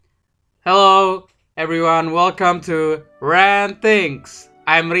everyone, welcome to Rand Thinks.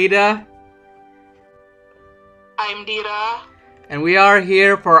 I'm Rida, I'm Dira. and we are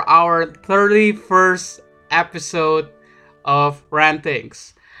here for our 31st episode of Rand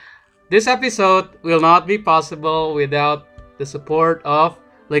Thinks. This episode will not be possible without the support of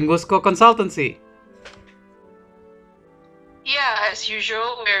Linguisco Consultancy. Yeah, as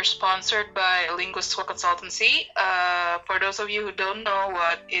usual, we're sponsored by Linguistic Consultancy. For those of you who don't know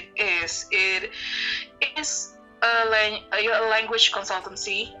what it is a language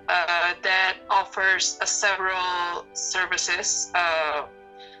consultancy that offers several services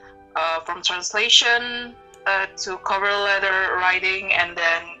from translation to cover letter writing and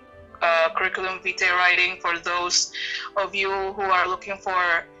then curriculum vitae writing for those of you who are looking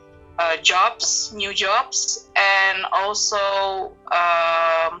for new jobs, and also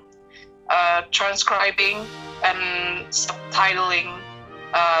transcribing and subtitling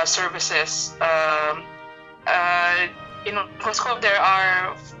services. In Costco, there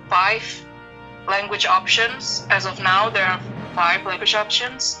are 5 language options. As of now, there are 5 language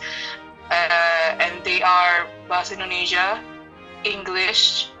options, and they are Bahasa Indonesia,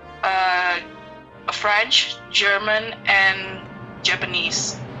 English, French, German, and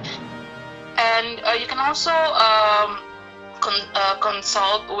Japanese. And you can also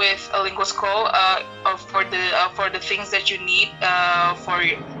consult with Linguisco for the things that you need for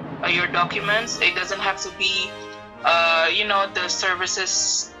your documents. It doesn't have to be the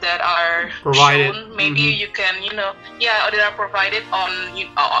services that are Provided. shown. Maybe you can that are provided on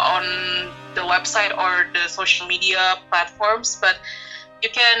the website or the social media platforms. But you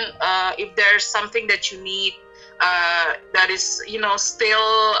can if there's something that you need that is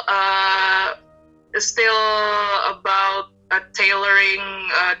still about tailoring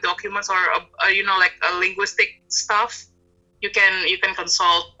documents or like linguistic stuff, you can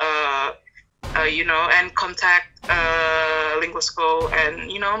consult and contact Linguisco, and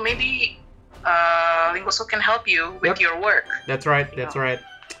maybe Linguisco can help you with your work. That's right.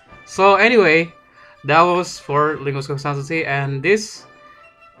 So anyway, that was for Linguisco Consultancy, and this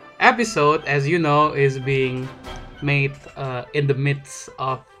episode, as you know, is being made in the midst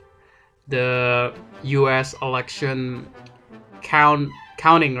of the U.S. election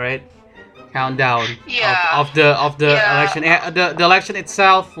counting, right? Countdown of the election. The election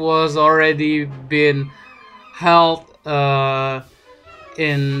itself was already been held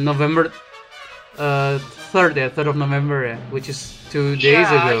in November 3rd of November, which is 2 days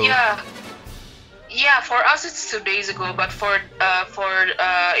ago. Yeah, for us it's 2 days ago, but for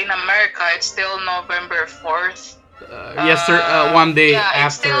in America it's still November 4th. Yesterday, 1 day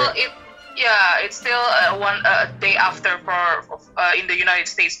after. It's still one day after for in the United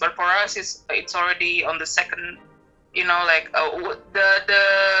States, but for us it's already on the second, like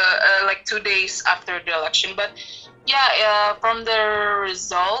 2 days after the election. But from the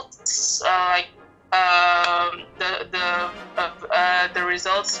results, the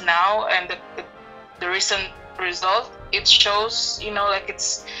results now and the recent result, it shows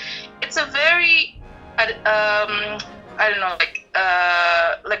it's a very I don't know,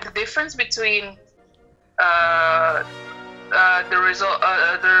 like the difference between the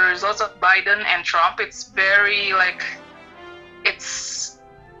results of Biden and Trump. It's very I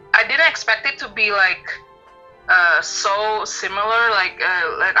didn't expect it to be so similar.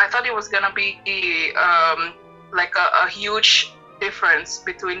 I thought it was gonna be a huge difference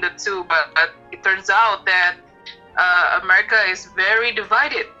between the two, but it turns out that America is very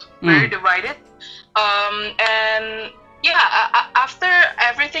divided. And after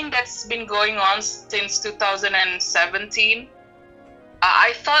everything that's been going on since 2017,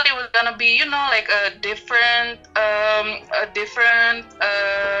 I thought it was gonna be a different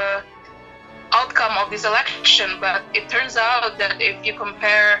outcome of this election. But it turns out that if you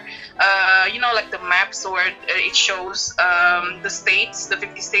compare the maps where it shows the states, the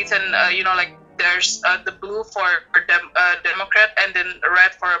 50 states, and there's the blue for Democrat and then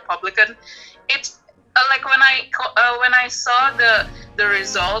red for Republican. It's when I saw the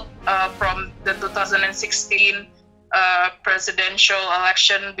result from the 2016 presidential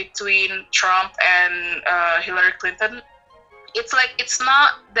election between Trump and Hillary Clinton, it's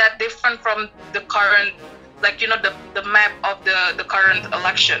not that different from the current, the map of the current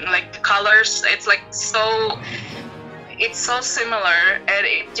election. Like the colors, it's so similar, and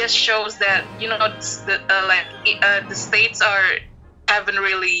it just shows that the states haven't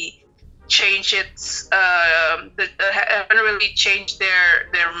really changed haven't really changed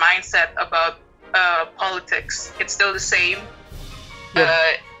their mindset about politics. It's still the same.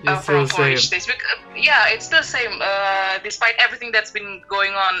 From each states. It's the same. Despite everything that's been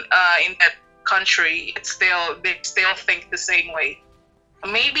going on in that country, they still think the same way.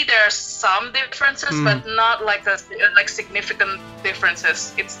 Maybe there are some differences, but not like like significant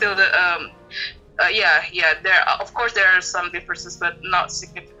differences. It's still the yeah. Of course there are some differences, but not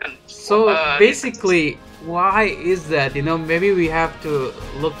significant. So basically, why is that? Maybe we have to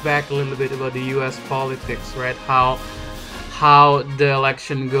look back a little bit about the U.S. politics, right? How the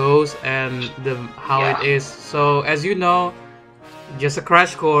election goes and how it is. So as you know, just a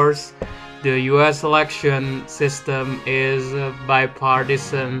crash course, the U.S. election system is a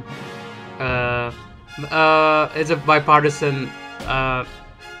bipartisan. It's a bipartisan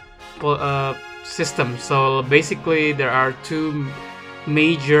system. So basically, there are two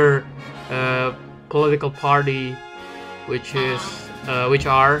major political party, which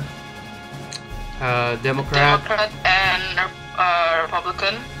are Democrat and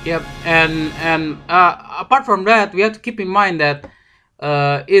Republican. Yep, and apart from that, we have to keep in mind that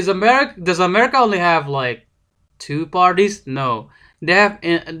does America only have like two parties? No, they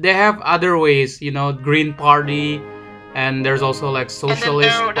have other ways. Green Party, and there's also like Socialist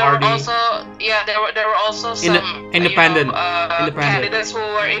there Party. There were also some independent candidates who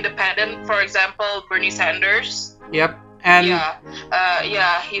were independent. For example, Bernie Sanders. Yep. And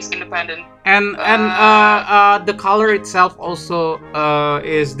he's independent. And the color itself also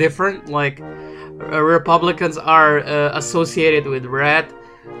is different. Like Republicans are associated with red,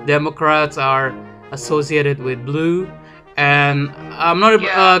 Democrats are associated with blue, and I'm not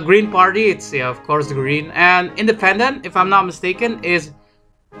a Green Party. It's of course green, and independent, if I'm not mistaken, is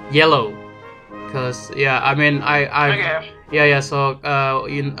yellow. Because So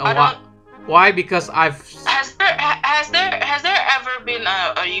why? Because has there ever been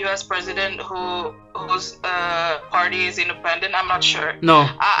a U.S. president whose party is independent? I'm not sure. No.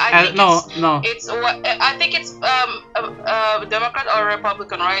 I think no. I think it's Democrat or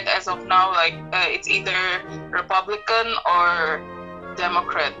Republican, right? As of now, like it's either Republican or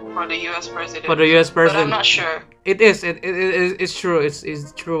Democrat for the U.S. president. For the U.S. president, but I'm not sure. It is. It's true.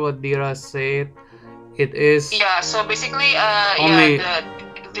 It's true what Dira said. It is. Yeah. So basically,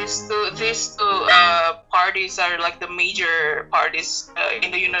 these two parties are like the major parties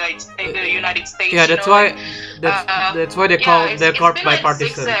in the United States. Yeah, that's why they they're called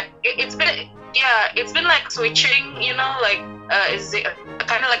bipartisan. Like it's been like switching, is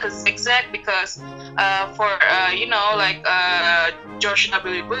kind of like a zigzag because for George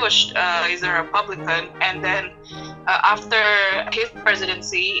W. Bush is a Republican, and then after his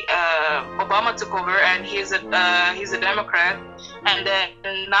presidency, Obama took over and he's a Democrat, and then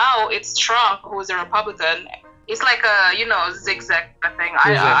now it's Trump who is a Republican. It's like a zigzag thing.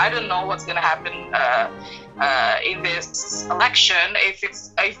 I don't know what's gonna happen in this election. If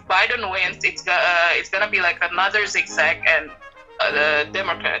Biden wins, it's gonna be like another zigzag and the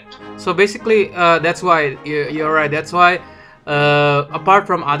Democrat. So basically, that's why you're right. That's why apart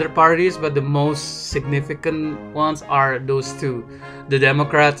from other parties, but the most significant ones are those two, the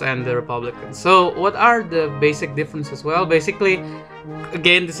Democrats and the Republicans. So what are the basic differences? Well, basically,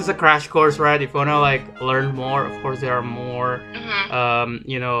 again, this is a crash course, right? If you want to like learn more, of course there are more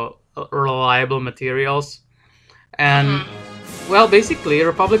reliable materials. And well, basically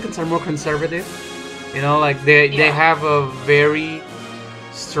Republicans are more conservative. They have a very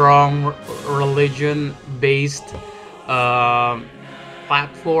strong religion based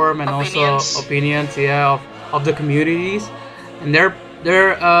platform and also opinions of the communities, and they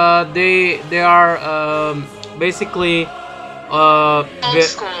are basically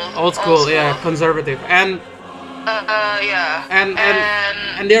old school, conservative, and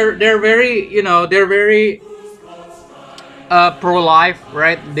and they're very pro-life,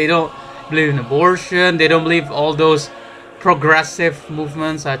 right? They don't believe in abortion. They don't believe all those progressive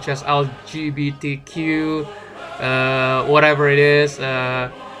movements such as LGBTQ, whatever it is,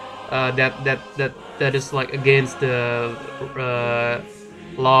 that is like against the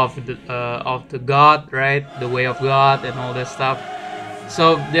law of the God, right? The way of God and all that stuff.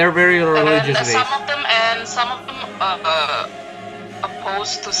 So they're very religious based. Some of them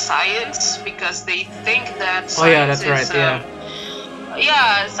opposed to science because they think that science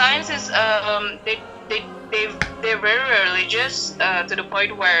science is they're very religious to the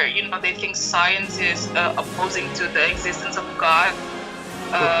point where they think science is opposing to the existence of God.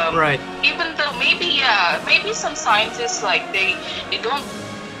 Right. Even though maybe some scientists like they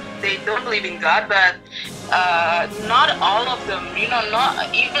don't believe in God, but not all of them.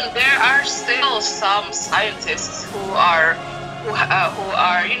 Not even there are still some scientists who are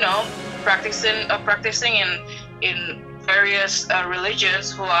practicing in various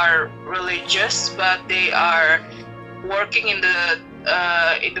religions, who are religious, but they are working in the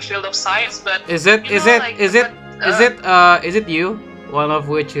in the field of science, but Is it you know, like, is it you? One of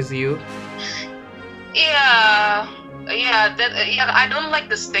which is you? yeah, yeah. I don't like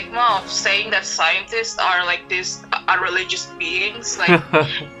the stigma of saying that scientists are like these religious beings. Like,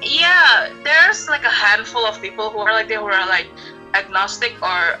 yeah, there's like a handful of people who are like they were like agnostic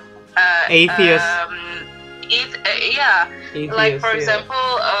or Atheist. yeah. Like Atheist, for yeah.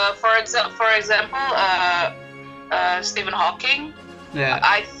 example, Stephen Hawking. Yeah.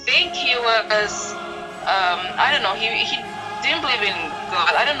 I think he was, I don't know, he didn't believe in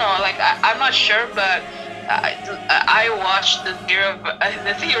God. I don't know, like I'm not sure, but I watched the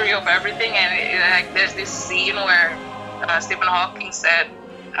theory of everything, and like there's this scene where Stephen Hawking said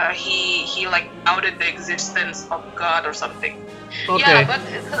he like doubted the existence of God or something. Okay. Yeah, but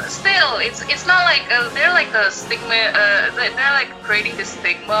still, it's not like they're like a stigma. They're like creating this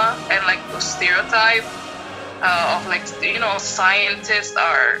stigma and like a stereotype of like, you know, scientists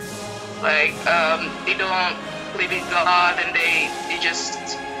are like they don't believe in God, and they just,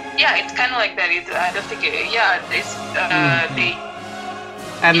 yeah, it's kind of like that. I don't think it's they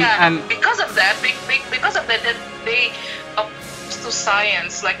and because of that that they oppose to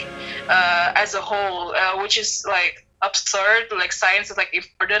science like as a whole, which is like absurd. Like science is like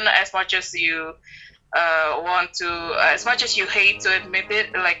important as much as you as much as you hate to admit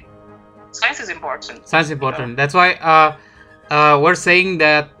it. Like science is important. Science important. That's why we're saying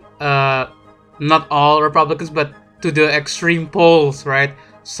that not all Republicans, but to the extreme poles, right?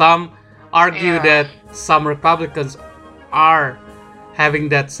 Some argue that some Republicans are having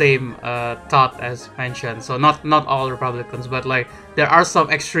that same thought as mentioned. So not all Republicans, but like there are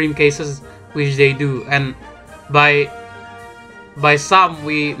some extreme cases which they do, and by some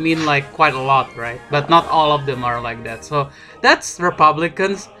we mean like quite a lot, right? But not all of them are like that. So that's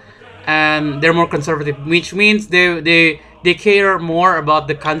Republicans, and they're more conservative, which means they care more about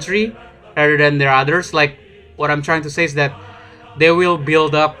the country rather than their others. Like what I'm trying to say is that they will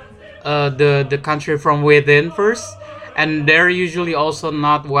build up the country from within first, and they're usually also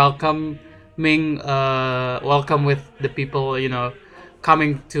not welcome with the people, you know,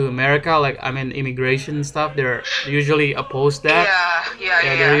 coming to America. Like I mean immigration stuff, they're usually opposed that.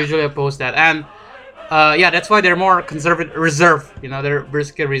 They're usually opposed that, and that's why they're more conservative, reserved. You know, they're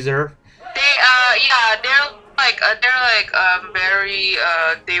basically reserved. They're like very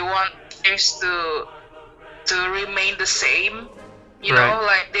they want things to remain the same. You Right. know,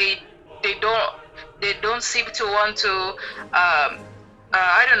 like they don't seem to want to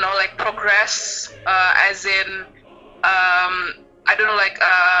I don't know, like progress as in I don't know, like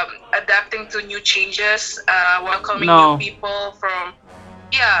adapting to new changes, welcoming No. new people from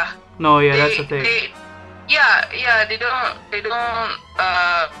No, yeah, they, that's the thing. they don't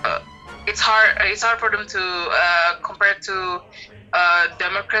it's hard for them to compare to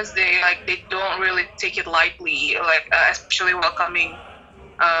Democrats. They don't really take it lightly, like especially welcoming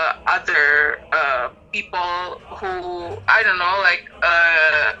other people who I don't know,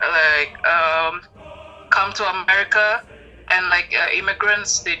 come to America, and like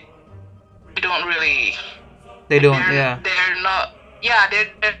immigrants, they don't really They don't. they're, Yeah. they're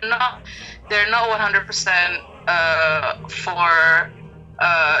not they're not 100% for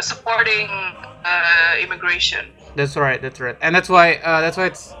supporting immigration. That's right. And that's why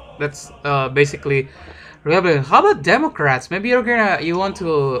that's basically Republican. How about Democrats? Maybe you want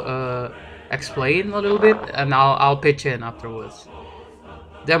to explain a little bit, and I'll pitch in afterwards.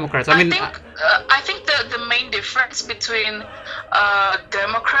 Democrats. I mean, I think the main difference between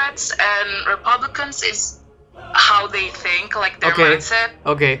Democrats and Republicans is how they think, like their okay. mindset.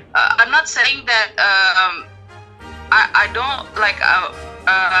 Okay. I'm not saying that I don't like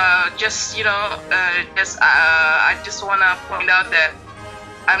just, you know, I just want to point out that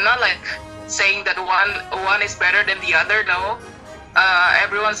I'm not like saying that one is better than the other. No,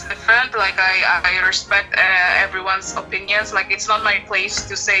 everyone's different. Like I respect everyone's opinions. Like it's not my place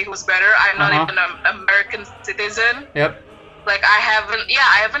to say who's better. I'm not even an American citizen. Yep. Like I haven't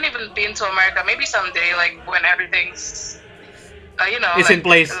even been to America. Maybe someday, like when everything's you know, it's like, in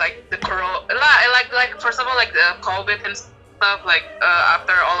place. like the corona, like first of all, like the COVID and stuff. Like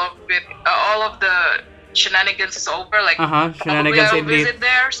after all of the shenanigans is over, like probably Shenanigans I'll indeed. visit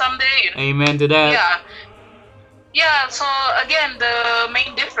there someday. You know? Amen to that. Yeah. So again, the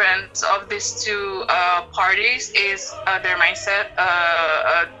main difference of these two parties is their mindset.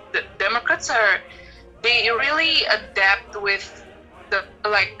 The Democrats they really adapt with the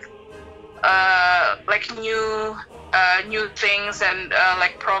like new things and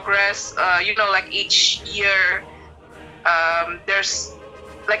like progress. You know, like each year there's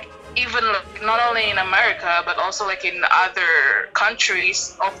like even like not only in America but also like in other countries.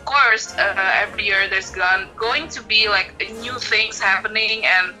 Of course, every year there's going to be like new things happening,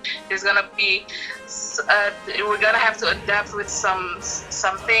 and there's gonna be we're gonna have to adapt with some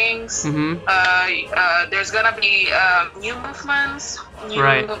things. There's gonna be new movements, new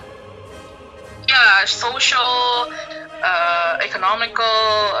Right. social, economical,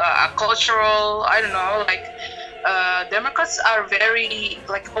 cultural. I don't know, like. Democrats are very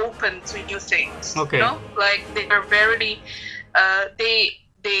like open to new things. Okay. You know, like they are very they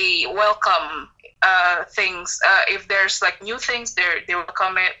welcome things. If there's like new things, they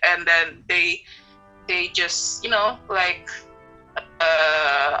welcome it, and then they just like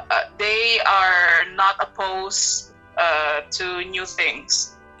they are not opposed to new things.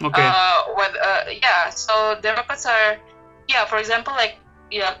 Okay. So Democrats are, for example, like.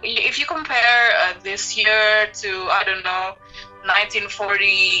 Yeah, if you compare this year to, I don't know,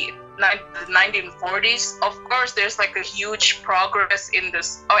 1940s, of course there's like a huge progress in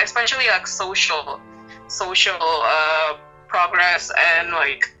this, especially like social progress, and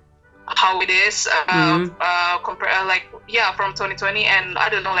like how it is compare from 2020 and I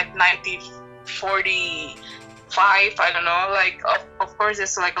don't know, like 1945, I don't know, like of course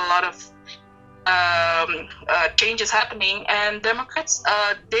there's like a lot of changes happening, and Democrats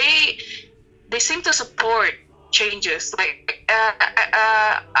they seem to support changes. Like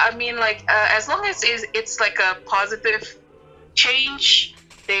I mean, like as long as it's like a positive change,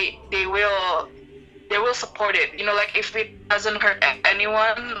 they will support it. You know, like if it doesn't hurt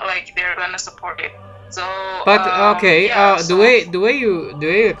anyone, like they're gonna support it. So, But okay, so, the way you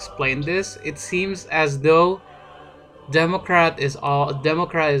explain this, it seems as though Democrat is all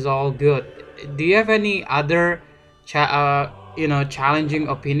good. Do you have any other challenging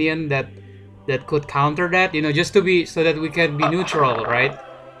opinion that could counter that? Just to be, so that we can be neutral, right?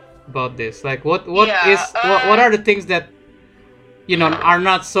 About this, like what are the things that are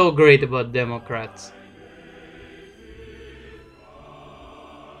not so great about Democrats?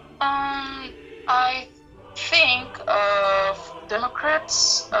 I think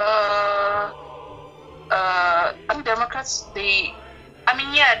Democrats. Democrats, they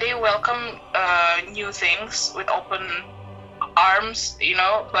welcome new things with open arms,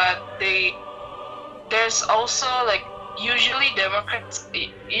 but there's also like usually Democrats,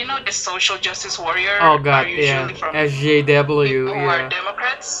 the social justice warrior. Oh God, are usually from SJW. people who are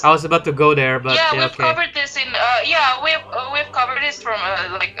Democrats. I was about to go there, but We've covered this in we've covered this from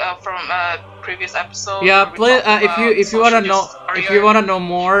from previous episode. Yeah, where we play. talked If you about wanna know, social justice if you warrior. wanna know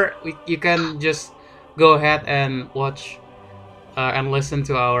more, you can just go ahead and watch and listen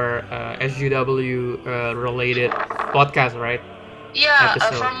to our SGW related podcast, right?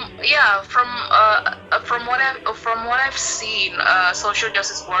 Episode. From what I've seen, social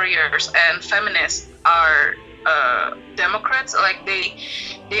justice warriors and feminists are Democrats. Like they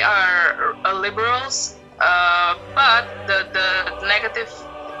are liberals, but the negative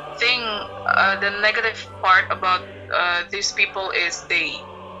thing, the negative part about these people is they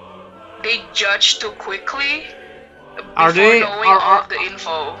judge too quickly before knowing all of the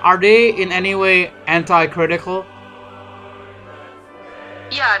info. Are they in any way anti-critical?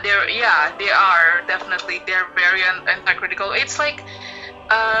 They are definitely. They're very anti-critical. It's like,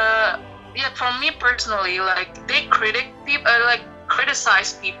 for me personally, like they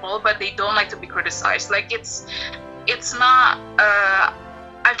criticize people, but they don't like to be criticized. Like it's not.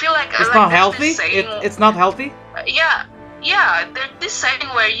 I feel like it's not healthy. It's not healthy. There's this saying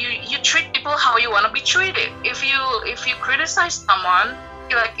where you treat people how you want to be treated. If you criticize someone,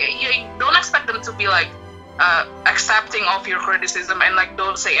 you don't expect them to be like accepting of your criticism and like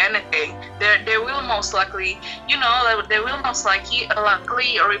don't say anything. They will most likely,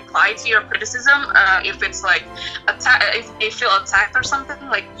 likely reply to your criticism if it's like if they feel attacked or something.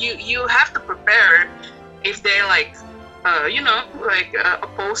 Like you have to prepare if they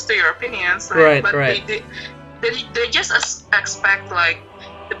opposed to your opinions. Right. They just expect like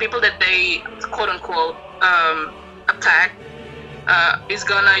the people that they quote unquote attack is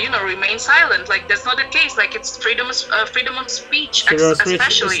gonna remain silent. Like that's not the case. Like it's freedom of speech,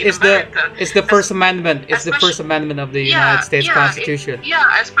 especially in America. It's the First Amendment. It's the First Amendment of the United States Constitution.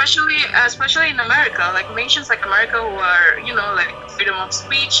 Especially in America, like nations like America who are like freedom of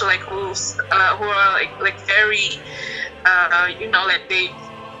speech, like who are like very like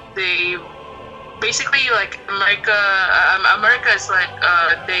they basically like America is like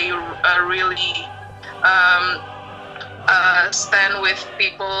they really stand with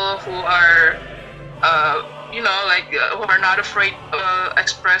people who are who are not afraid of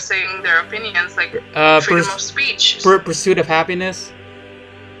expressing their opinions, like freedom of speech. Pursuit of happiness.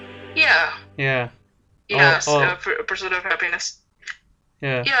 Yeah. Yeah. Yes. Oh. Pursuit of happiness.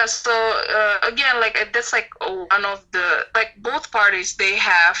 Yeah. Yeah, so again, like that's like one of the like both parties they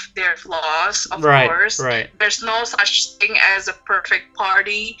have their flaws, of Right. course. Right. There's no such thing as a perfect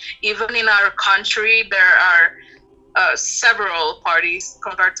party. Even in our country, there are several parties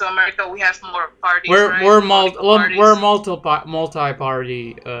compared to America. We have more parties, right? We're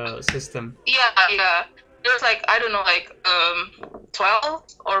multi-party system. Yeah. There's like I don't know, like 12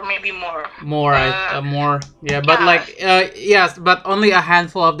 or maybe more. More, more. Yeah, but Yeah. like yes, but only a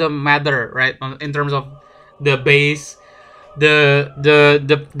handful of them matter, right? In terms of the base, the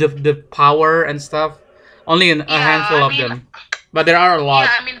power and stuff. Only a Yeah, handful I of mean, them, but there are a lot.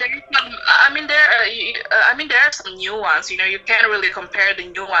 yeah, I mean there is some, I mean there are some new ones. You know, you can't really compare the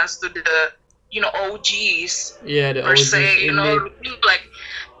new ones to the OGs Yeah, the per OGs se. You know, indeed. like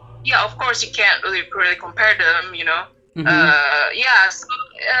yeah, of course you can't really compare them. You know, Mhm. yeah. So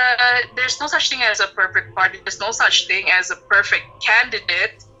there's no such thing as a perfect party. There's no such thing as a perfect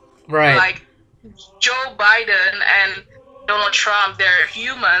candidate. Right. Like Joe Biden and Donald Trump, they're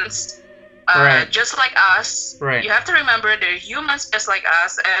humans. Right. Just like us. Right. You have to remember they're humans just like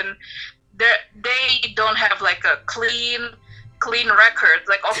us, and they don't have like a clean record.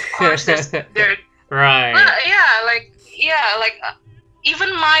 Like of course they're Right. yeah, like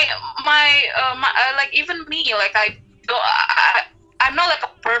even my like even me, like I'm not like a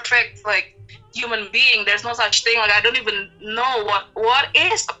perfect like human being. There's no such thing. Like I don't even know what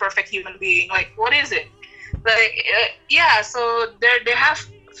is a perfect human being. Like what is it? Like yeah, so they have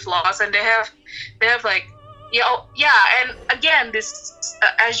flaws, and they have like and again this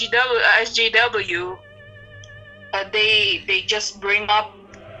SJW they just bring up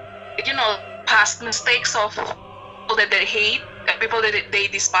past mistakes of people that they hate, people that they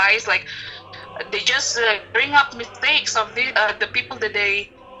despise. Like they just bring up mistakes of the people that they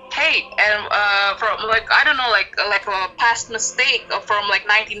hate, and from like I don't know, like a past mistake from like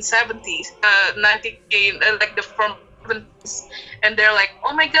 1970s, like the from 70s, and they're like,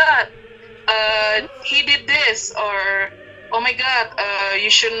 oh my god, he did this, or oh my god, you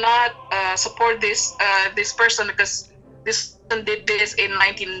should not support this person because this person did this in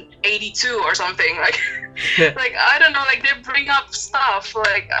 1982 or something. Like like I don't know, like they bring up stuff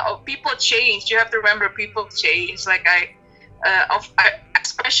like people change. You have to remember people change. Like I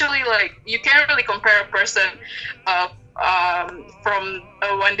especially like you can't really compare a person from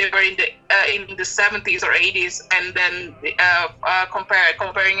when they were in the 70s or 80s, and then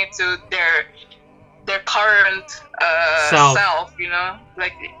comparing it to their current self. You know,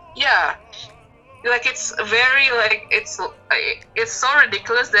 like yeah, like it's very like it's so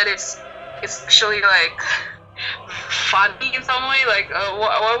ridiculous that it's actually like funny in some way. Like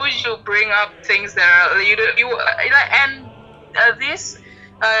why would you bring up things that are and these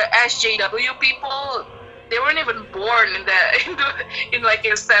SJW people, they weren't even born in in like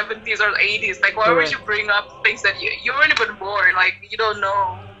in 70s or 80s. Like why would you bring up things that you weren't even born? Like you don't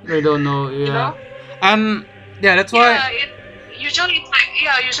know. They don't know. Yeah. You know? And yeah, that's why.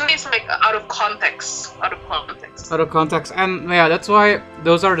 Yeah, usually it's like out of context. Out of context. And yeah, that's why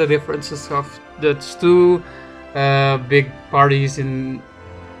those are the differences of the two big parties in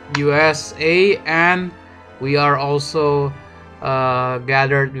USA, and we are also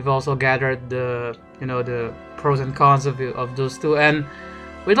we've also gathered the the pros and cons of those two, and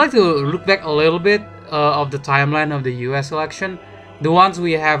we'd like to look back a little bit of the timeline of the US election, the ones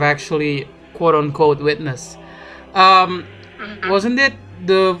we have actually quote unquote witnessed. Wasn't it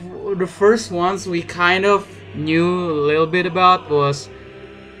the first ones we kind of knew a little bit about was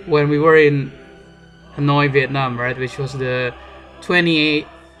when we were in Hanoi, Vietnam, right? Which was the 2008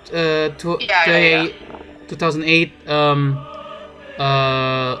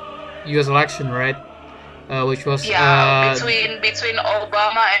 U.S. election, right? Which was between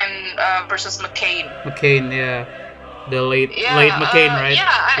Obama and versus McCain. McCain, yeah, the late McCain, right?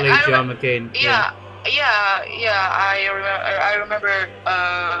 Late John McCain. Yeah. I remember.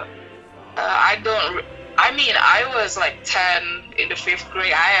 I mean, I was like 10 in the 5th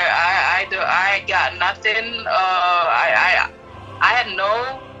grade. I got nothing. I had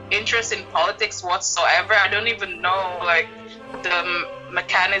no interest in politics whatsoever. I don't even know like the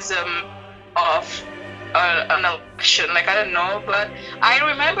mechanism of an election. Like I don't know, but I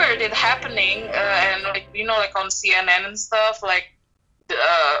remember it happening, and like like on CNN and stuff, like the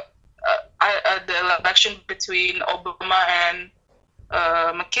election between Obama and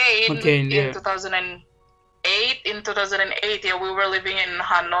McCain in 2008. In 2008, yeah, we were living in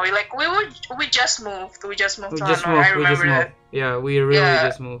Hanoi. Like we just moved. We just moved to Hanoi. I remember that. Yeah, we really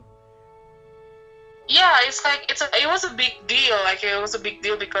just moved. yeah, it's like it was a big deal. Like it was a big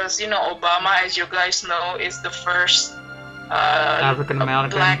deal because Obama, as you guys know, is the first African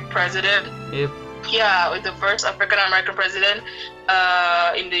black American. president. Yep. Yeah, with the first African American president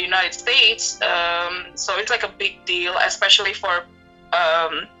in the United States. So it's like a big deal, especially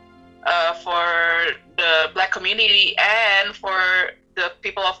um, for the black community and for the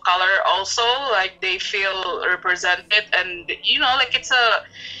people of color also. Like they feel represented, and like it's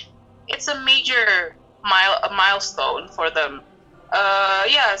a major milestone for them.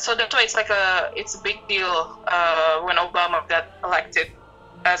 Yeah, so that's why it's a big deal when Obama got elected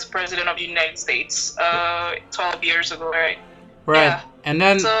as president of the United States 12 years ago, right? Right. Yeah. And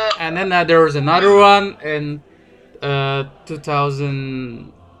then So there was another one in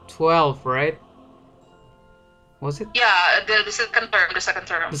 2012, right? Was it? yeah, the second term, the second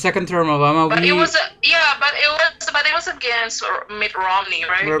term. The second term of Obama. But it was against Mitt Romney,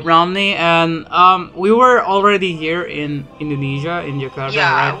 right? Romney, and we were already here in Indonesia, in Jakarta,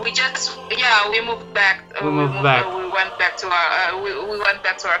 Yeah, right? we moved back. We moved back. We went back to our we went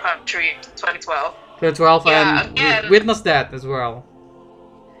back to our country in 2012. 2012, Yeah, and again. we witnessed that as well.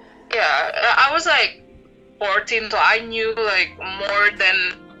 Yeah, I was like 14, so I knew like more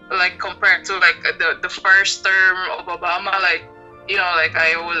than like compared to like the first term of Obama. Like like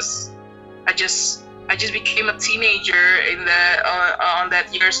I just became a teenager in on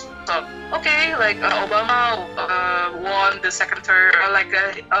that year. So okay, like Obama won the second term,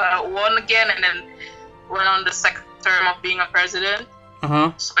 won again, and then went on the second term of being a president.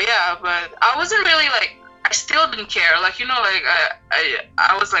 So yeah, but I wasn't really like, I still didn't care. Like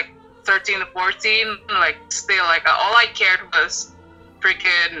I was like 13 to 14, like still like all I cared was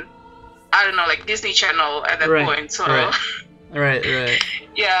freaking, I don't know, like Disney Channel at that Right, point. So right.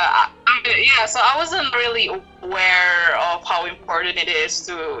 yeah, yeah. So I wasn't really aware of how important it is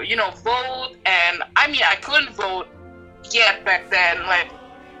to vote, and I mean I couldn't vote yet back then. Like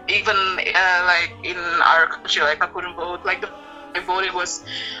even like in our country, like I couldn't vote. Like I voted was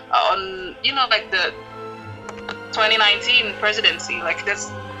on like the 2019 presidency. Like that's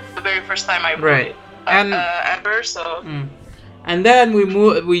the very first time I voted Right. And ever. So and then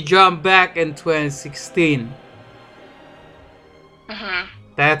we jump back in 2016.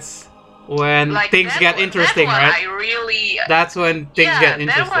 That's when like things get interesting, that one right? I really That's when things get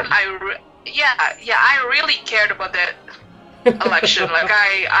interesting. That one I really cared about that election. Like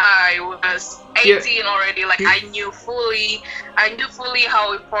I was 18 already. Like I knew fully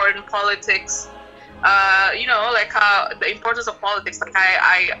how important politics. Like how the importance of politics. Like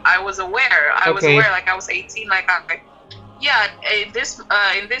I was aware. I was aware. Like I was 18. Like in this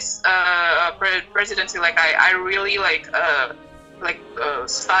presidency. Like I really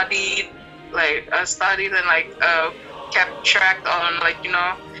studied and kept track on like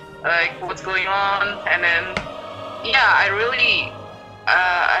what's going on, and then I really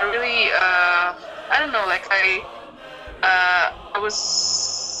I don't know, like I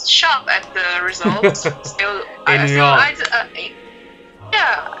was shocked at the results. Still,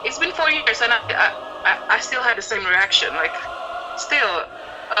 yeah, it's been 4 years and I still had the same reaction. Like still.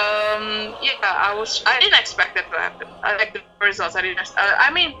 I didn't expect that to happen. I like the results. I didn't.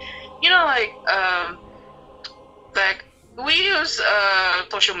 I mean, like we use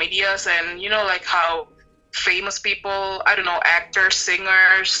social medias, and like how famous people, I don't know, actors,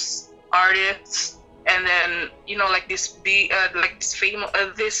 singers, artists, and then like these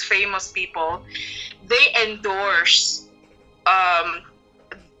famous people, they endorse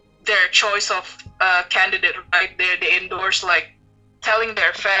their choice of candidate, right? They endorse like telling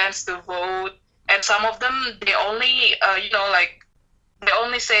their fans to vote, and some of them they only they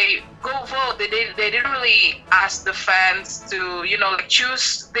only say go vote. They didn't really ask the fans to like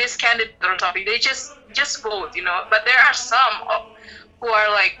choose this candidate or something. They just vote, But there are some who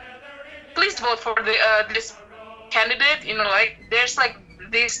are like, please vote for this candidate. Like there's like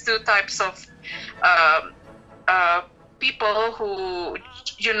these two types of people who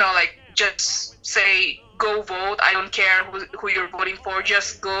like just say go vote. I don't care who you're voting for.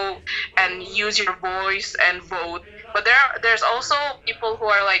 Just go and use your voice and vote. But there's also people who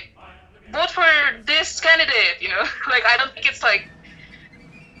are like, vote for this candidate. Like I don't think it's like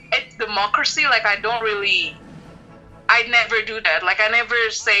it's democracy. Like I never do that. Like I never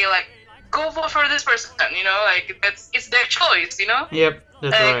say like go vote for this person. Like it's their choice. Yep,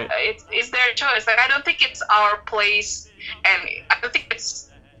 that's like, right. It's their choice. Like I don't think it's our place, and I don't think it's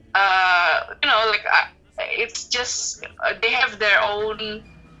it's just they have their own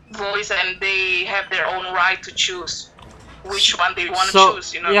voice and they have their own right to choose which one they want to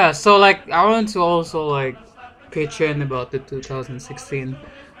choose. Yeah, so like I want to also like pitch in about the 2016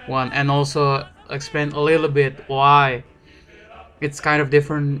 one, and also explain a little bit why it's kind of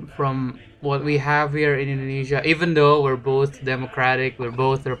different from what we have here in Indonesia. Even though we're both democratic, we're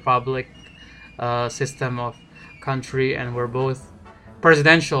both republic system of country, and we're both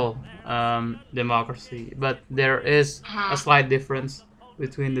presidential democracy, but there is a slight difference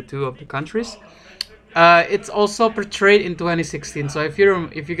between the two of the countries. It's also portrayed in 2016. So if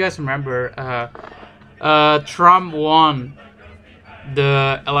you guys remember, Trump won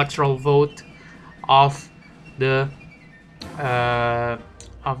the electoral vote of the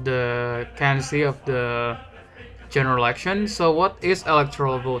candidacy of the general election. So what is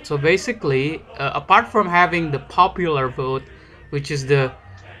electoral vote? So basically, apart from having the popular vote, which is the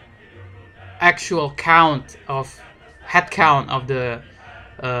actual count of head count uh,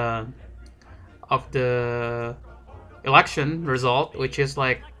 of the election result, which is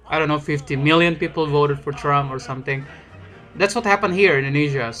like, I don't know, 50 million people voted for Trump or something. That's what happened here in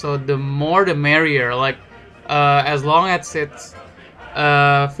Indonesia. So the more the merrier. Like as long as it's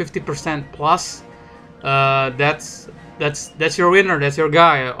 50% plus, that's your winner. That's your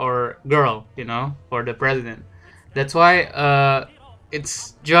guy or girl, for the president. That's why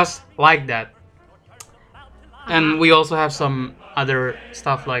it's just like that. And we also have some other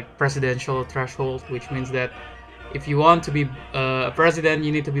stuff like presidential threshold, which means that if you want to be a president,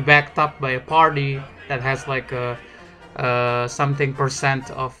 you need to be backed up by a party that has like a something percent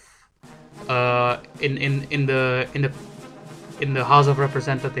of in the House of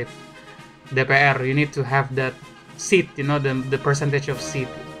Representatives, DPR. You need to have that seat, the percentage of seat.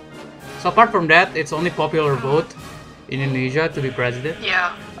 So apart from that, it's only popular vote in Indonesia to be president.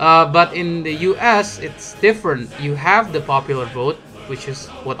 Yeah. But in the US, it's different. You have the popular vote, which is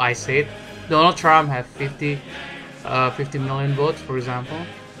what I said. Donald Trump had 50 million votes, for example.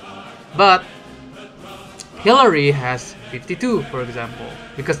 But Hillary has 52, for example,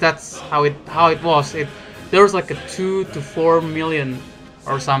 because that's how it was. There was like a 2 to 4 million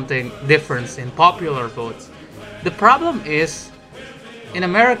or something difference in popular votes. The problem is, in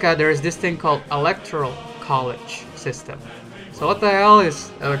America, there is this thing called electoral college system. So what the hell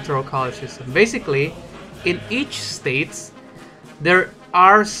is electoral college system? Basically, in each state, there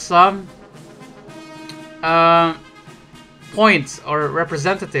are some points or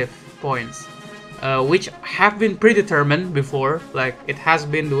representative points which have been predetermined before. Like, it has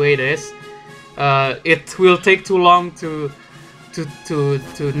been the way it is. It will take too long to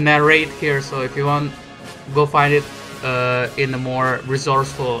narrate here, so if you want, go find it in a more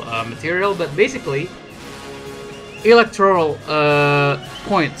resourceful material. But basically, electoral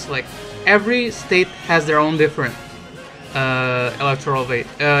points, like every state has their own different electoral rate.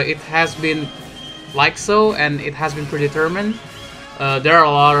 It has been like so, and it has been predetermined. There are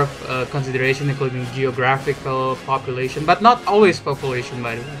a lot of considerations, including geographical, population, but not always population,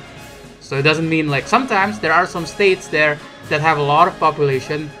 by the way. So it doesn't mean, like, sometimes there are some states there that have a lot of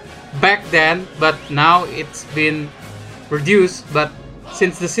population back then, but now it's been reduced. But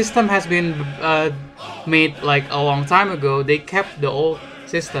since the system has been made like a long time ago, they kept the old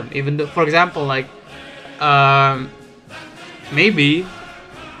system. Even though, for example, like maybe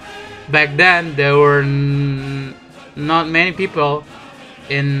back then there were not many people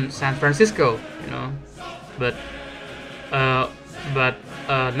in San Francisco, but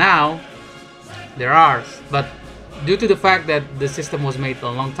now there are. But due to the fact that the system was made a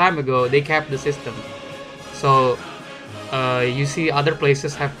long time ago, they kept the system. So you see other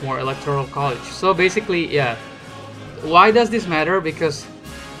places have more electoral college. So basically, yeah. Why does this matter? Because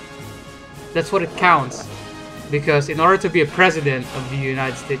that's what it counts. Because in order to be a president of the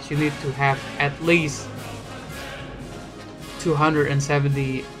United States, you need to have at least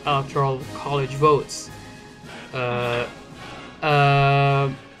 270 electoral college votes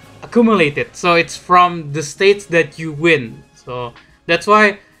accumulated. So it's from the states that you win. So that's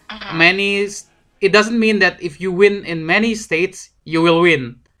why it doesn't mean that if you win in many states, you will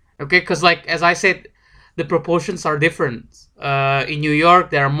win. Okay, because like as I said, the proportions are different. In New York,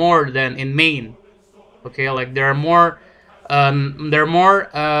 there are more than in Maine. Okay, like there are more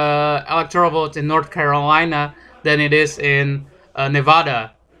electoral votes in North Carolina than it is in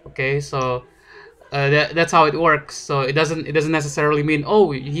Nevada. Okay, so that's how it works. So it doesn't necessarily mean,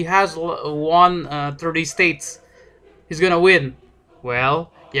 oh, he has won 30 states, he's gonna win.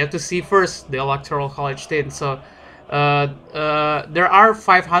 Well, you have to see first the electoral college state. So there are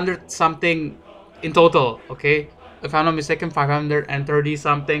 500 something in total. Okay, if I'm not mistaken, 530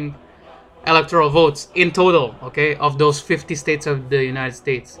 something electoral votes in total, okay, of those 50 states of the United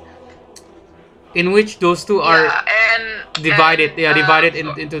States, in which those two are divided. Divided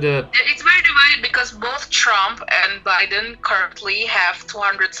into the. It's very divided because both Trump and Biden currently have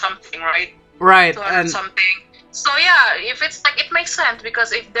 200 something, right? Right, 200 and something. So yeah, if it's like, it makes sense,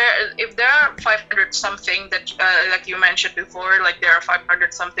 because if there are 500 something that like you mentioned before, like there are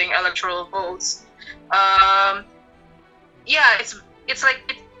 500 something electoral votes. Um, yeah, it's like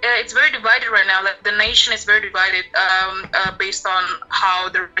it's very divided right now. Like the nation is very divided based on how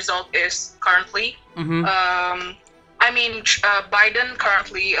the result is currently. mhm, I mean, Biden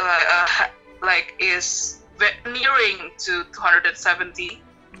currently like is nearing to 270.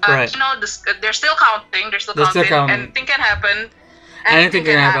 right. You know, they're still counting. They're still They're still counting. counting. Anything can happen. Anything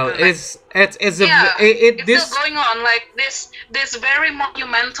can happen. Like, It's a yeah, it it's this still going on. Like this very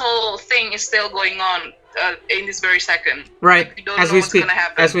monumental thing is still going on in this very second. right Like, we don't as know we what's speak, gonna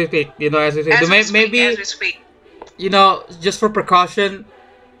happen. as we speak. As we speak. As we speak, Maybe as we speak. just for precaution,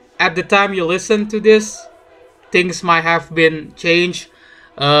 at the time you listen to this, things might have been changed.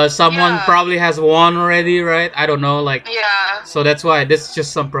 Someone Yeah. probably has won already, right? I don't know, like. Yeah. So that's why this is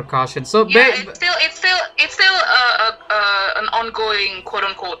just some precaution. So Yeah, it's still an ongoing quote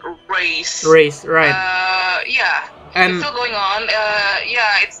unquote race. race, right? Yeah, And it's still going on.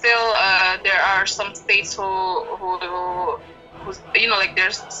 Yeah, it's still there are some states who's, you know, like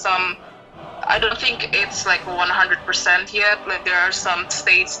there's some. I don't think it's like 100% yet. Like there are some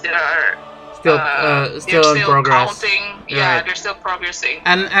states that are still they're still in progress. counting. Yeah, Right. they're still progressing.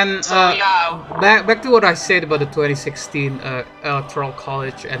 And So yeah, back to what I said about the 2016 electoral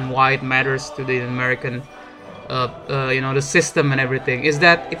college and why it matters to the American, the system and everything, is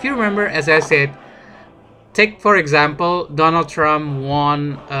that if you remember, as I said, take for example, Donald Trump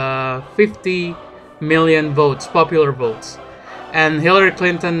won 50 million votes, popular votes, and Hillary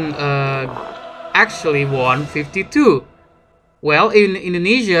Clinton actually won 52. Well, in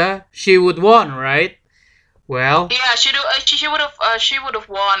Indonesia, she would won, right? Well, yeah, she would have won. she would have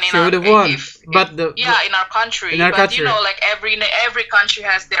won, but yeah, in our country. in our But country. you know, like every country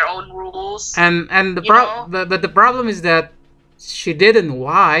has their own rules. and the You know? but the problem is that she didn't.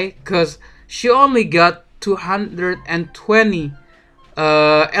 Why? Because she only got 220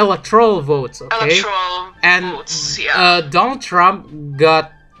 electoral votes. Okay, Electoral and votes. Yeah. Donald Trump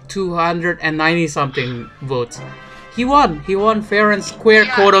got 290 something votes. He won fair and square,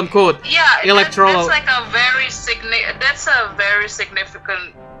 Yeah. quote unquote. Yeah, Electoral. that's like that's a very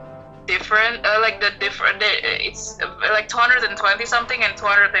significant different. Like it's like 220 something and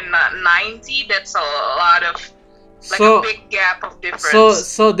 290. That's a lot of like So- a big gap of difference.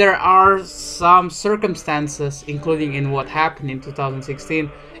 So there are some circumstances, including in what happened in 2016,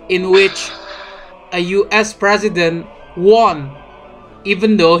 in which a U.S. president won,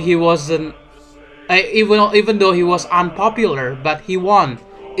 even though he wasn't, even though he was unpopular, but he won.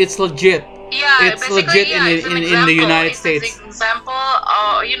 It's legit. yeah, it's basically, legit yeah, it's an in the example. United It's States. an example,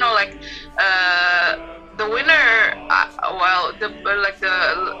 you know, like the winner. Well, the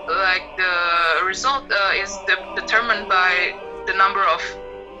result is determined by the number of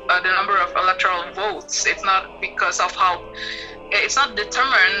electoral votes. It's not because of how. It's not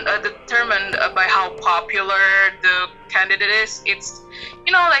determined by how popular the candidate is. It's,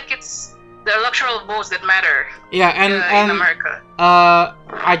 you know, like it's the electoral votes that matter Yeah, in and America.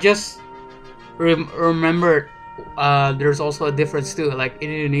 I just remembered there's also a difference too. Like in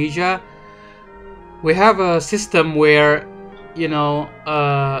Indonesia, we have a system where, we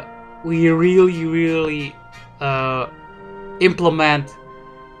really implement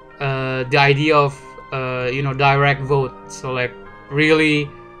the idea of direct vote. So like really,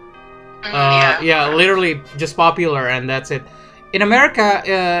 literally just popular, and that's it. In America,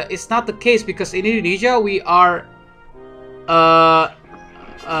 it's not the case, because in Indonesia we are a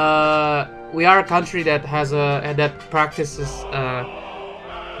country that has that practices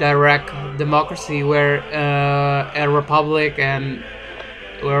direct democracy, where a republic, and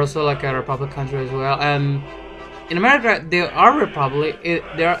we're also like a republic country as well. And in America, there are republic. It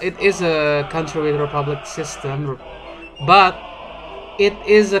is a country with a republic system, but it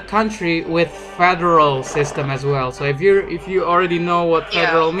is a country with federal system as well. So if you already know what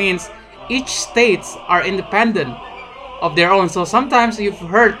federal means, each states are independent of their own. So sometimes you've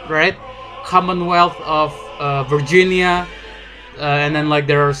heard, right, Commonwealth of Virginia, and then like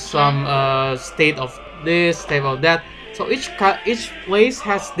there are some state of this, state of that. So each place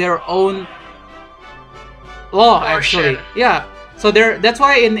has their own law, actually. Yeah. So that's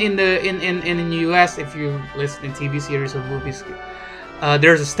why in the US, if you listen in TV series or movies,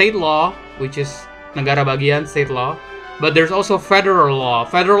 there's a state law, which is negara bagian, state law, but there's also federal law.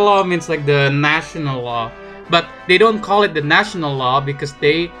 Federal law means like the national law, but they don't call it the national law because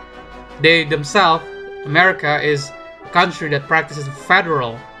they themselves, America is a country that practices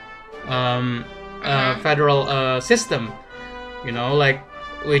federal federal system. Like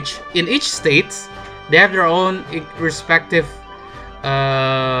which in each state they have their own respective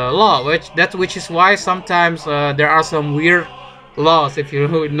law, which is why sometimes there are some weird laws, if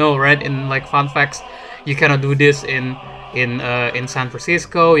you know, right? In like fun facts, you cannot do this in San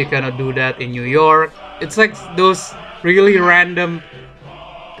Francisco, you cannot do that in New York. It's like those really random,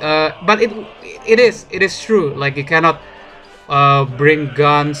 but it is true. Like you cannot bring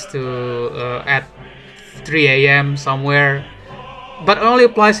guns to at 3 a.m. somewhere, but it only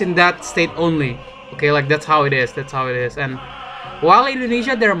applies in that state only. Okay, like that's how it is. That's how it is. And while in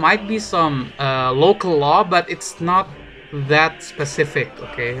Indonesia there might be some local law, but it's not that specific.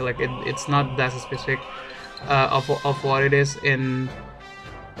 Okay, like it's not that specific of what it is in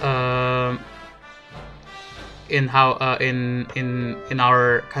how in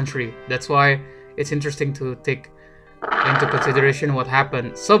our country. That's why it's interesting to take into consideration what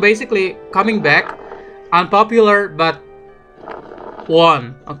happened. So basically, coming back, unpopular but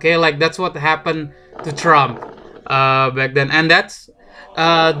won. Okay, like that's what happened to Trump back then, and that's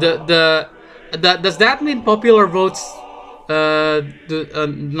does that mean popular votes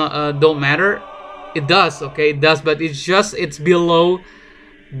don't matter? It does. Okay, it does, but it's below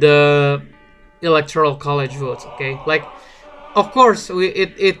the electoral college votes. Okay, like of course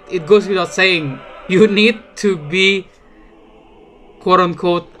it goes without saying you need to be quote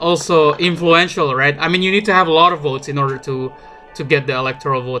unquote also influential, right? I mean, you need to have a lot of votes in order to get the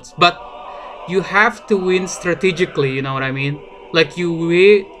electoral votes, but you have to win strategically, you know what I mean? Like you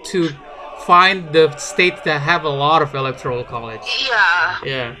need to find the states that have a lot of electoral college.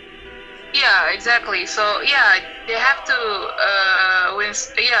 Yeah, exactly. So yeah, they have to win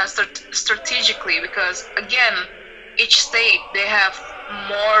strategically, because again, each state they have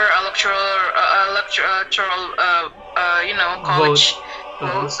more electoral college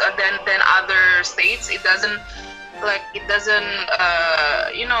votes than other states. It doesn't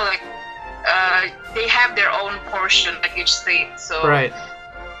they have their own portion, like each state. So right.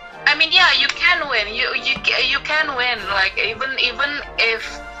 I mean, yeah, you can win. You can win. Like even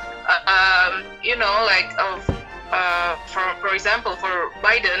if for example, for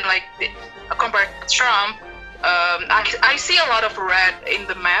Biden, like compared to Trump, I see a lot of red in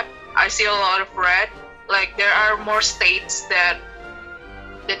the map. I see a lot of red. Like there are more states that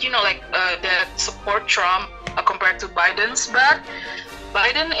that support Trump compared to Biden's, but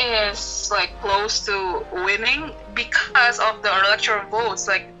Biden is like close to winning because of the electoral votes.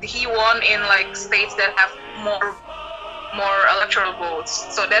 Like he won in like states that have more electoral votes.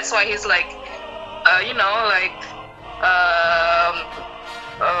 So that's why he's like,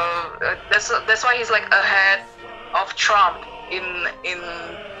 that's why he's like ahead of Trump in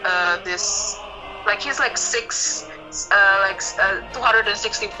this. Like he's like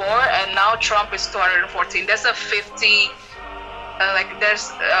 264, and now Trump is 214. That's a 50.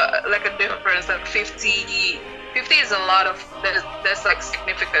 There's like a difference. Like 50 is a lot of. That's like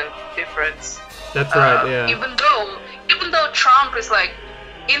significant difference. That's right. Yeah. Even though Trump is like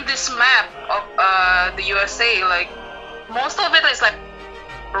in this map of the USA, like most of it is like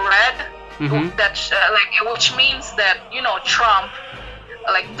red. Mm-hmm. That which means that Trump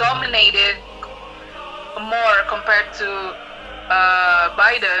like dominated more compared to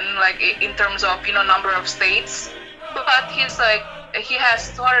Biden, like in terms of number of states. But he has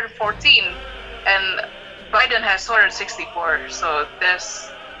 214, and Biden has 264. So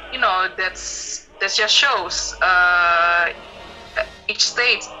that's just shows each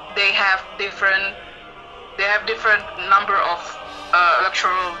state they have different number of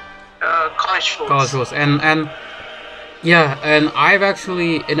electoral college votes. College votes, and yeah, and I've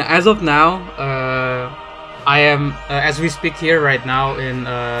actually, and as of now, I am as we speak here right now in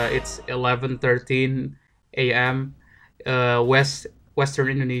it's 11:13 a.m. Western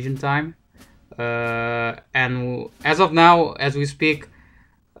Indonesian time, and as of now, as we speak,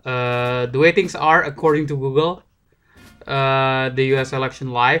 the way things are according to Google, the U.S.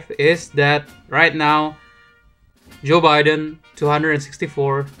 election live is that right now, Joe Biden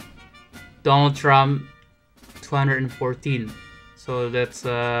 264, Donald Trump 214. So that's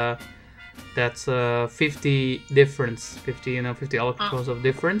 50 difference, 50 electorals of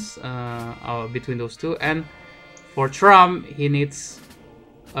difference between those two. And for Trump, he needs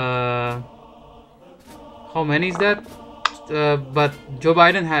how many is that? But Joe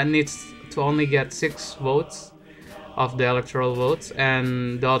Biden needs to only get 6 votes of the electoral votes,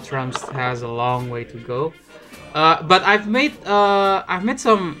 and Donald Trump has a long way to go. But I've made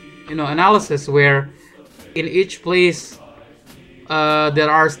some analysis where in each place that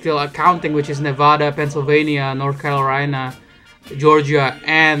are still accounting, which is Nevada, Pennsylvania, North Carolina, Georgia,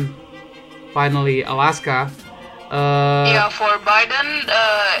 and finally Alaska. Yeah, for Biden,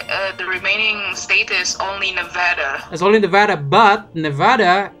 the remaining state is only Nevada. It's only Nevada, but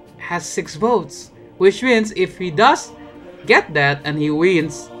Nevada has 6 votes, which means if he does get that and he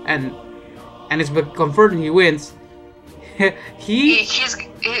wins, and it's been confirmed he wins, he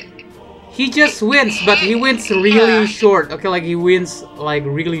just wins, but he wins really short. Okay, like he wins like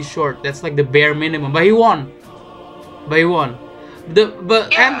really short. That's like the bare minimum. But he won.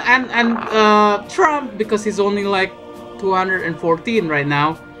 Trump, because he's only like 214 right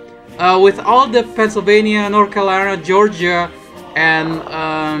now, with all the Pennsylvania, North Carolina, Georgia, and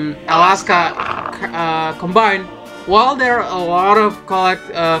Alaska combined. While there are a lot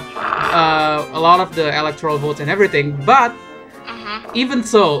of the electoral votes and everything, but even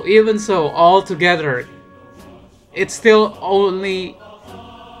so, all together, it's still only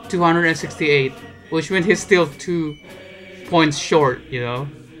 268, which means he's still 2 points short, you know.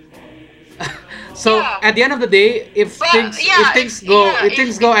 So at the end of the day, if things go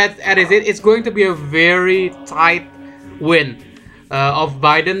at it, it's going to be a very tight win of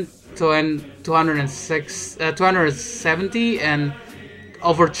Biden to 270 and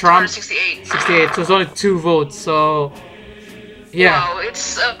over Trump 68. So it's only 2 votes. So yeah. Wow,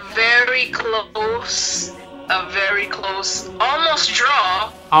 it's a very close, almost draw.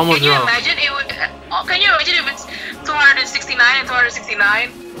 Can you imagine if it's 269 and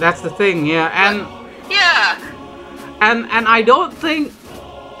 269? That's the thing, yeah, and yeah, and I don't think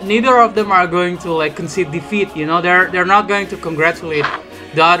neither of them are going to like concede defeat. You know, they're not going to congratulate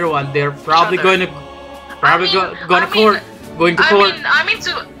the other one. They're probably going to court. I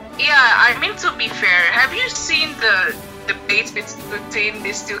mean to be fair, have you seen the debates between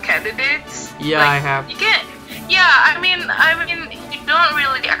these two candidates? Yeah, like, I have. You can't. Yeah, I mean, you don't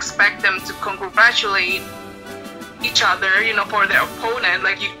really expect them to congratulate each other, you know, for their opponent.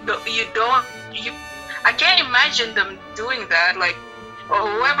 Like I can't imagine them doing that. Like, or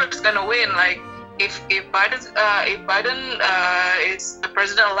whoever's gonna win. Like, if Biden is the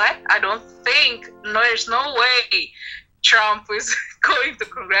president-elect, I don't think there's no way Trump is going to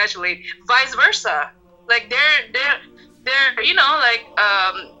congratulate. Vice versa. Like they're you know, like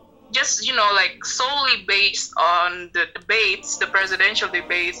just, you know, like solely based on the debates, the presidential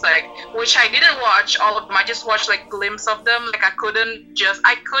debates, like, which I didn't watch all of them. I just watched like glimpse of them. Like I couldn't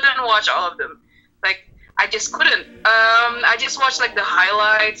watch all of them. Like I just couldn't. I just watched like the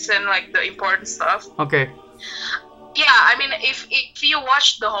highlights and like the important stuff. Okay. Yeah, I mean, if you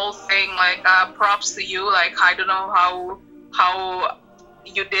watch the whole thing, like props to you. Like I don't know how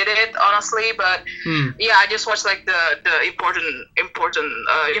you did it, honestly, but yeah, I just watched like the important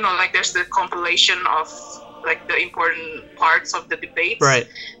you know, like there's the compilation of like the important parts of the debates, right?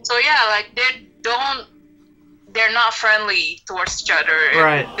 So yeah, like they're not friendly towards each other,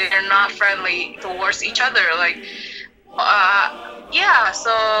 right? They're not friendly towards each other, like yeah,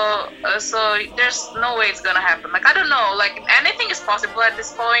 so there's no way it's gonna happen. Like I don't know, like anything is possible at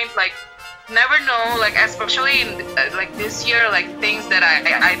this point. Like never know, like especially in like this year, like things that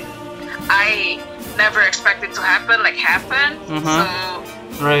I never expected to happen, like happen.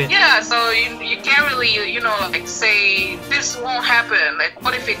 So right, yeah, so you can't really, you know, like say this won't happen. Like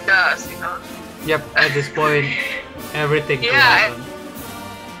what if it does, you know? Yep, at this point everything can happen.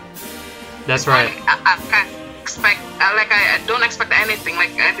 That's right. I don't expect anything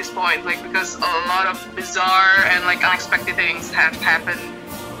like at this point, like because a lot of bizarre and like unexpected things have happened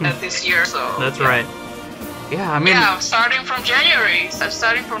this year. So that's right. Yeah, I mean, yeah, starting from January,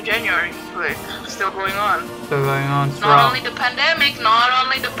 like still going on. Not only the pandemic.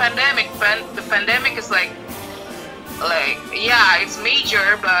 The pandemic is like yeah, it's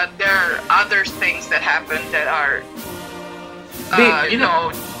major, but there are other things that happen that are you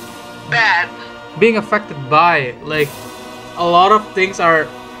know, bad. Being affected by, like, a lot of things are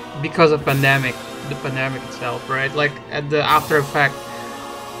because of the pandemic itself, right? Like at the after effect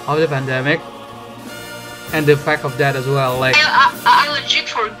of the pandemic and the effect of that as well. Like I legit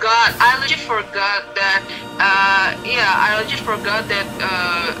forgot that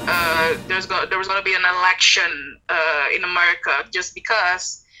there was gonna be an election in America just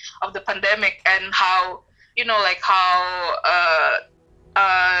because of the pandemic and how, you know, like how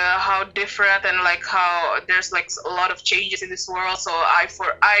different and like how there's like a lot of changes in this world. So I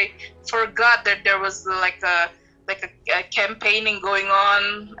forgot that there was like a campaigning going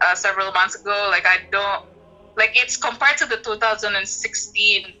on several months ago. Like I don't, like, it's compared to the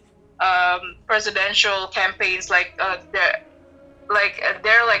 2016 presidential campaigns. Like there were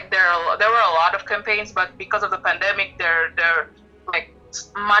a lot of campaigns, but because of the pandemic, they're like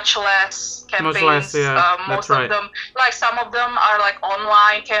much less Much less, campaigns. yeah. Most That's of right. them, like some of them are like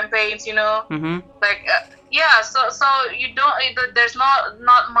online campaigns, you know. Mm-hmm. Like yeah, so you don't there's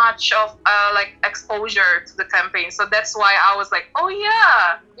not much of like exposure to the campaign. So that's why I was like, oh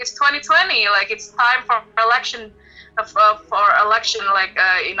yeah, it's 2020, like it's time for election, like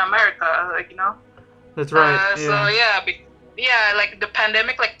in America, like you know. That's right. So Yeah. yeah, like the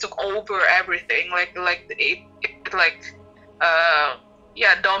pandemic like took over everything. Like it like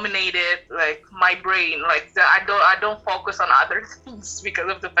yeah, dominated like my brain. Like I don't focus on other things because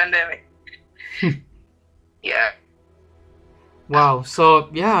of the pandemic. Yeah. Wow. So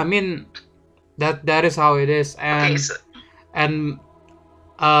yeah, I mean that is how it is, Okay. and So and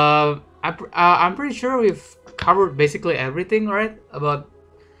I'm pretty sure we've covered basically everything, right? About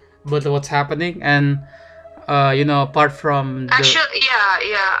what's happening, and apart from the actually,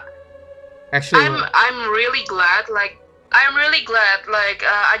 yeah. actually, I'm really glad. Like I'm really glad. Like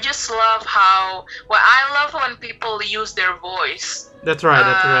I just love how. Well, I love when people use their voice. that's right.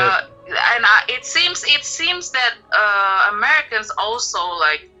 That's right. And it seems that Americans also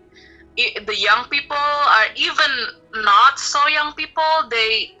like the young people are even not so young people.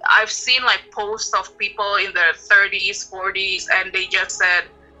 I've seen like posts of people in their 30s, 40s, and they just said,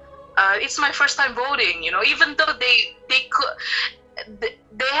 "It's my first time voting." You know, even though they could. They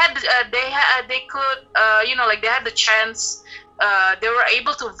could like they had the chance, they were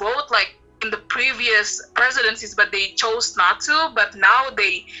able to vote like in the previous presidencies, but they chose not to. But now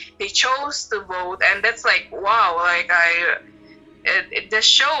they chose to vote, and that's like wow, like it just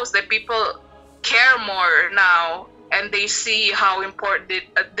shows that people care more now, and they see how important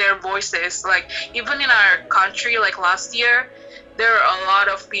their voice is. Like even in our country, like last year, there are a lot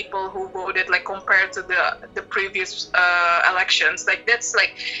of people who voted like compared to the previous elections. Like that's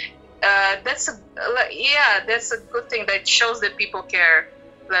like that's a good thing that shows that people care.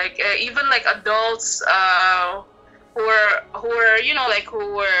 Like even like adults who were like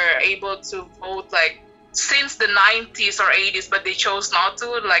who were able to vote like since the 90s or 80s, but they chose not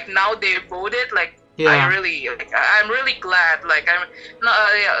to. Like now they voted. Like Yeah. I'm really glad. Like I'm not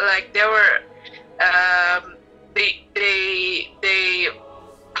like there were. They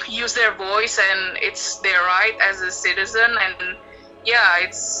use their voice, and it's their right as a citizen. And yeah,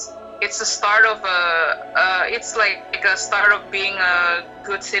 it's a start of it's like a start of being a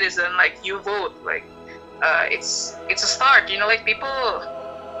good citizen. Like you vote, like it's a start, you know, like people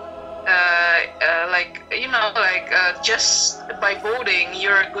like just by voting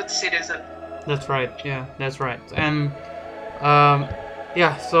you're a good citizen. That's right. Yeah, that's right. And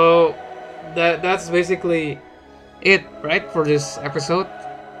yeah, so that's basically it, right, for this episode.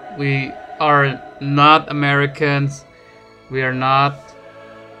 We are not Americans. We are not,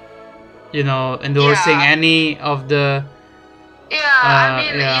 endorsing Yeah. any of the. I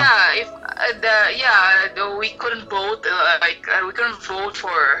mean, yeah. if we couldn't vote, we couldn't vote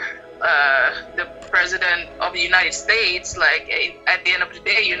for the president of the United States, like at the end of the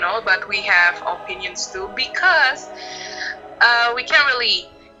day, you know. But we have opinions too, because we can't really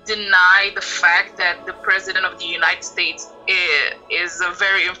deny the fact that the president of the United States is a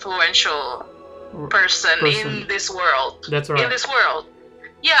very influential person in this world. That's right. In this world,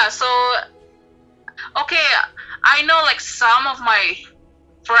 yeah. So okay, I know like some of my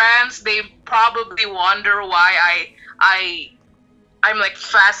friends, they probably wonder why I'm like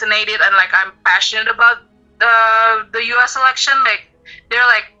fascinated and like I'm passionate about the U.S. election. Like they're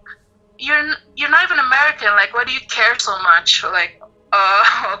like, you're not even American. Like why do you care so much? Like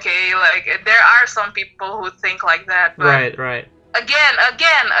okay, like there are some people who think like that. But Right. Again,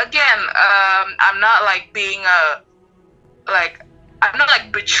 I'm not like being I'm not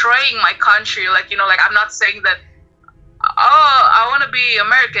like betraying my country. Like like I'm not saying that I want to be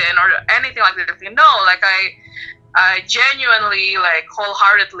American or anything like that. No, like I genuinely like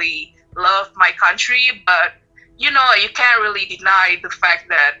wholeheartedly love my country, but you can't really deny the fact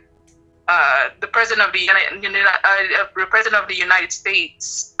that the president of the United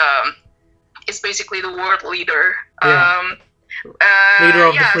States is basically the world leader. Yeah. Leader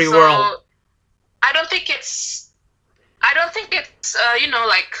of the free world. I don't think it's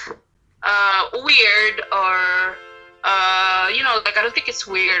weird, or like I don't think it's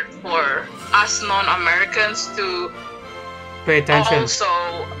weird for us non-Americans to Pay attention. also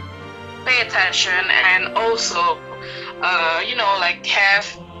pay attention, and also like have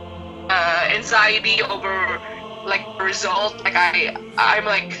anxiety over like the result. Like I'm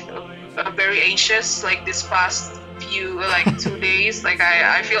like very anxious like this past few like 2 days. Like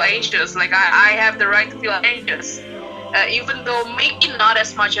I feel anxious. Like I have the right to feel anxious, even though maybe not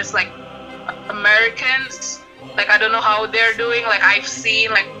as much as like Americans, Like I don't know how they're doing. Like I've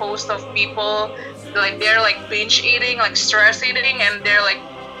seen like posts of people like they're like binge eating, like stress eating, and they're like,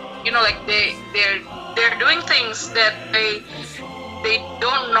 you know, like they're doing things that they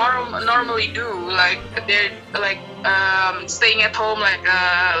don't normally do. Like they're like staying at home, like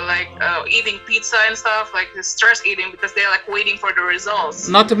eating pizza and stuff, like the stress eating because they're like waiting for the results.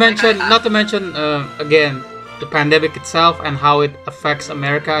 Not to mention, Like, not to mention, again, the pandemic itself and how it affects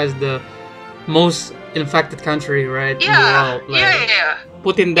America as the most infected country, right, in the yeah, world. Like, yeah.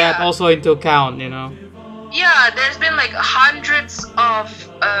 putting that Yeah. also into account, you know. Yeah, there's been like hundreds of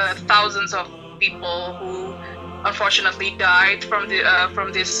thousands of people who unfortunately died from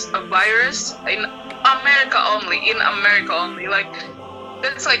this virus in America only. In America only, like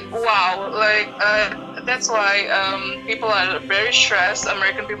that's like wow. Like that's why people are very stressed.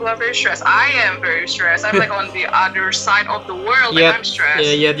 American people are very stressed. I am very stressed. I'm like on the other side of the world, and I'm stressed.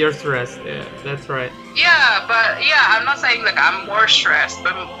 Yeah, yet you're stressed. Yeah, that's right. Yeah, but yeah, I'm not saying like I'm more stressed,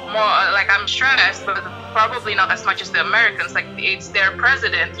 but more like I'm stressed, but probably not as much as the Americans. Like it's their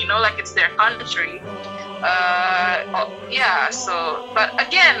president, you know, like it's their country. Yeah. So, but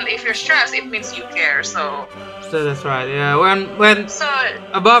again, if you're stressed, it means you care. So That's right. Yeah, when so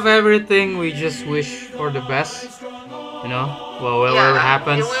above everything, we just wish for the best. You know, well, whatever yeah,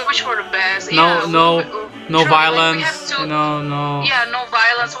 happens. we wish for the best. No, Yeah, no, no true, like, we violence. have to, You know, no. yeah, no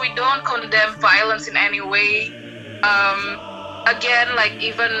violence. We don't condemn violence in any way. Again, like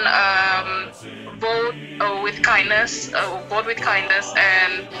even vote with kindness,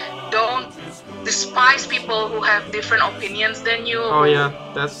 and don't despise people who have different opinions than you. Oh yeah,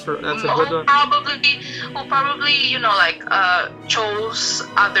 that's a good one. Who probably you know like chose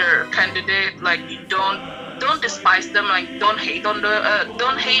other candidate. Like you don't despise them. Like don't hate on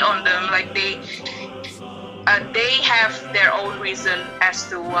them. Like they have their own reason as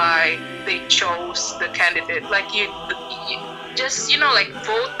to why they chose the candidate. Like you just you know like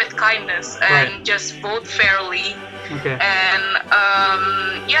vote with kindness and Right. just vote fairly. Okay. And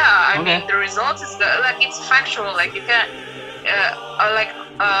yeah, I Okay. mean the results is like it's factual. Like you can't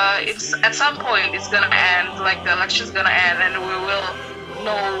it's at some point it's gonna end. Like the election's gonna end, and we will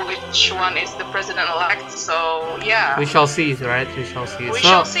know which one is the president elect. So yeah. We shall see, right? We shall see. We So,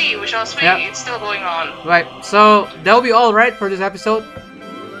 shall see. We shall see. yeah. It's still going on. right. So that'll be all right for this episode.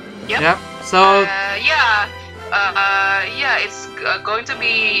 Yep. Yep. So Yeah. It's going to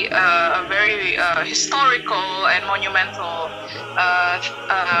be a very historical and monumental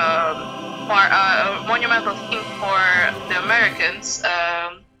monumental thing for the Americans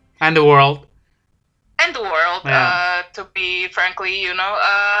and the world. and the world. Yeah. To be frankly, you know,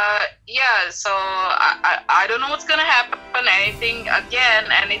 yeah. So I don't know what's gonna happen. Anything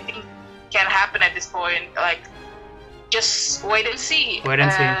can happen at this point. Like just wait and see. Wait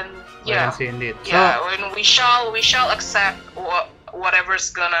and see. Wait Yeah. and see, indeed. Yeah, So, when we shall accept whatever's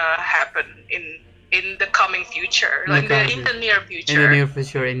gonna happen in the coming future, In the like coming in the near future. in the near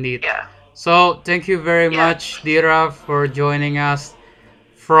future, indeed. Yeah. So thank you very Yeah. much, Dira, for joining us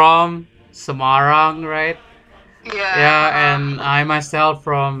from Semarang, right? Yeah. Yeah, and I myself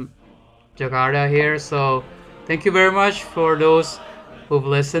from Jakarta here. So thank you very much for those who've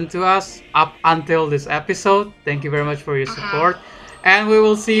listened to us up until this episode. Thank you very much for your support. And we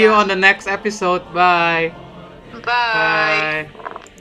will see you Yeah. on the next episode. Bye. Bye. Bye.